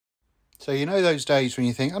So you know those days when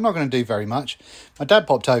you think, I'm not going to do very much. My dad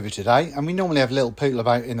popped over today and we normally have a little pootle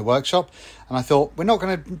about in the workshop. And I thought, we're not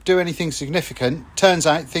going to do anything significant. Turns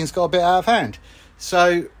out things got a bit out of hand.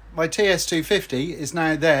 So my TS250 is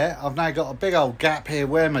now there. I've now got a big old gap here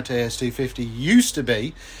where my TS250 used to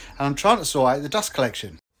be. And I'm trying to sort out the dust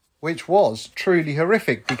collection, which was truly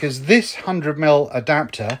horrific because this 100mm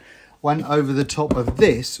adapter went over the top of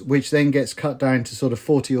this, which then gets cut down to sort of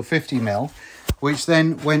 40 or 50mm, which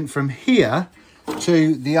then went from here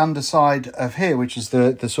to the underside of here, which is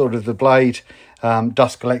the sort of the blade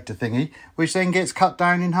dust collector thingy, which then gets cut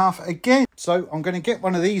down in half again. So I'm going to get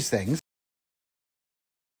one of these things,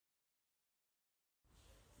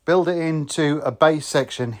 build it into a base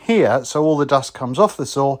section here so all the dust comes off the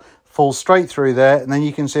saw, falls straight through there, and then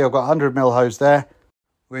you can see I've got a 100mm hose there,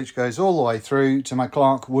 which goes all the way through to my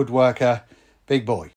Clark Woodworker big boy.